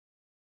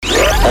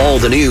All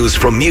the news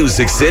from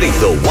Music City.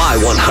 The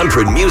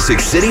Y100 Music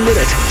City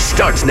Minute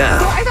starts now.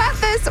 So I thought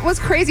this was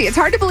crazy. It's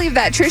hard to believe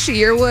that Trisha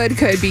Yearwood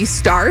could be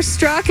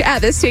starstruck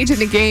at this stage in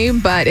the game,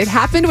 but it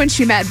happened when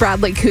she met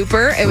Bradley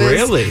Cooper. It was,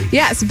 Really?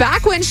 Yes,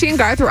 back when she and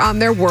Garth were on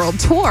their world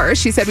tour.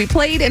 She said, we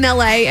played in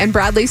LA and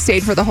Bradley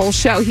stayed for the whole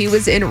show. He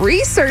was in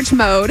research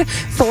mode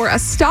for A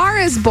Star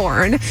Is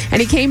Born,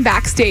 and he came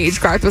backstage.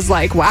 Garth was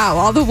like, wow,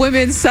 all the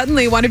women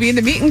suddenly want to be in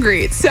the meet and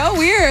greet. So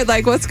weird.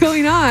 Like, what's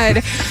going on?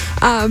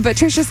 But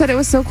Trisha said it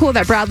was so cool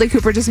that Bradley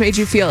Cooper just made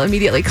you feel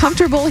immediately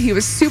comfortable. He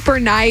was super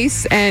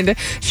nice, and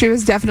she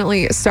was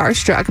definitely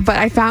starstruck. But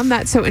I found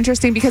that so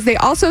interesting because they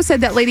also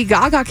said that Lady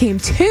Gaga came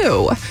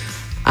too.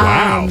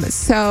 Wow.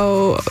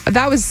 So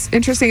that was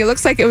interesting. It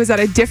looks like it was at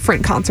a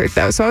different concert,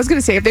 though. So I was going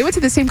to say, if they went to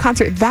the same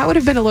concert, that would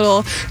have been a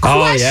little questionable.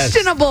 Oh, yes.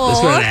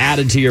 This would have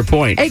added to your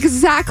point.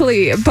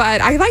 Exactly.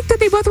 But I like that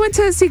they both went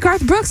to see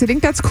Garth Brooks. I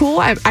think that's cool.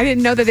 I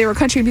didn't know that they were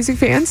country music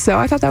fans, so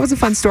I thought that was a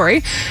fun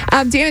story.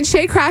 Dan and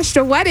Shay crashed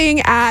a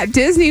wedding at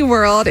Disney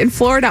World in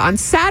Florida on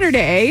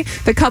Saturday.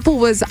 The couple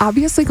was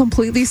obviously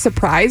completely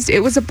surprised.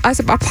 It was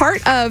a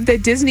part of the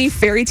Disney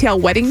fairy tale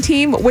wedding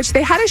team, which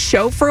they had a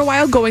show for a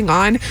while going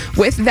on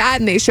with that,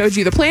 and they showed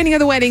you the planning of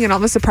the wedding and all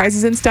the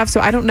surprises and stuff.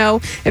 So I don't know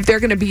if they're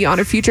going to be on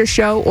a future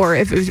show or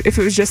if it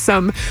was just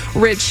some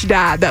rich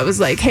dad that was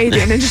like, hey,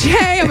 Dan and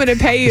Shay, I'm going to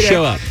pay you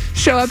to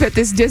show up at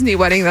this Disney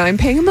wedding that I'm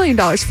paying $1 million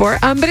for.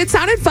 But it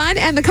sounded fun,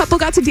 and the couple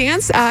got to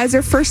dance as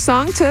their first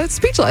song to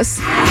Speechless.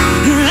 I'm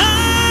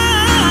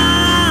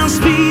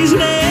speechless.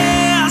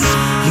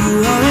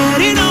 You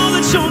already know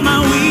that you're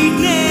my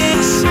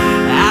weakness.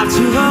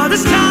 After all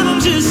this time, I'm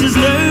just as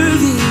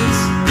nervous.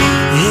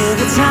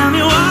 Every time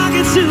you walk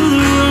into the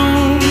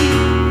room,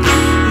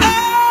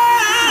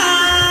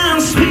 I'm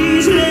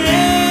speechless.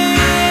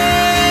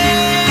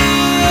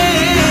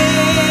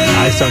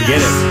 I just don't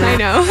get it. I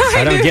know.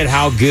 I don't get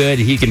how good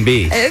he can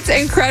be. It's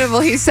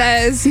incredible. He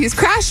says he's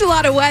crashed a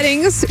lot of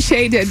weddings.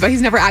 Shay did, but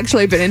he's never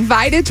actually been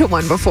invited to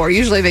one before.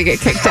 Usually they get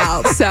kicked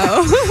out.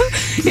 So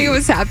he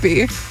was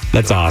happy.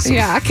 That's awesome.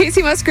 Yeah.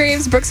 Kacey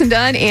Musgraves, Brooks and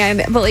Dunn,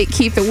 and the late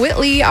Keith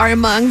Whitley are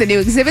among the new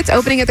exhibits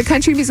opening at the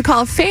Country Music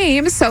Hall of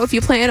Fame. So if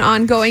you plan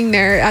on going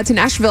there to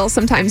Nashville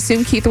sometime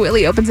soon, Keith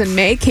Whitley opens in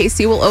May.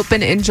 Kacey will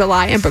open in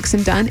July, and Brooks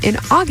and Dunn in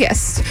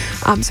August.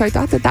 So I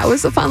thought that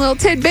was a fun little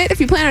tidbit. If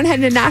you plan on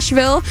heading to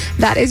Nashville,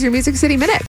 that is your Music City Minute.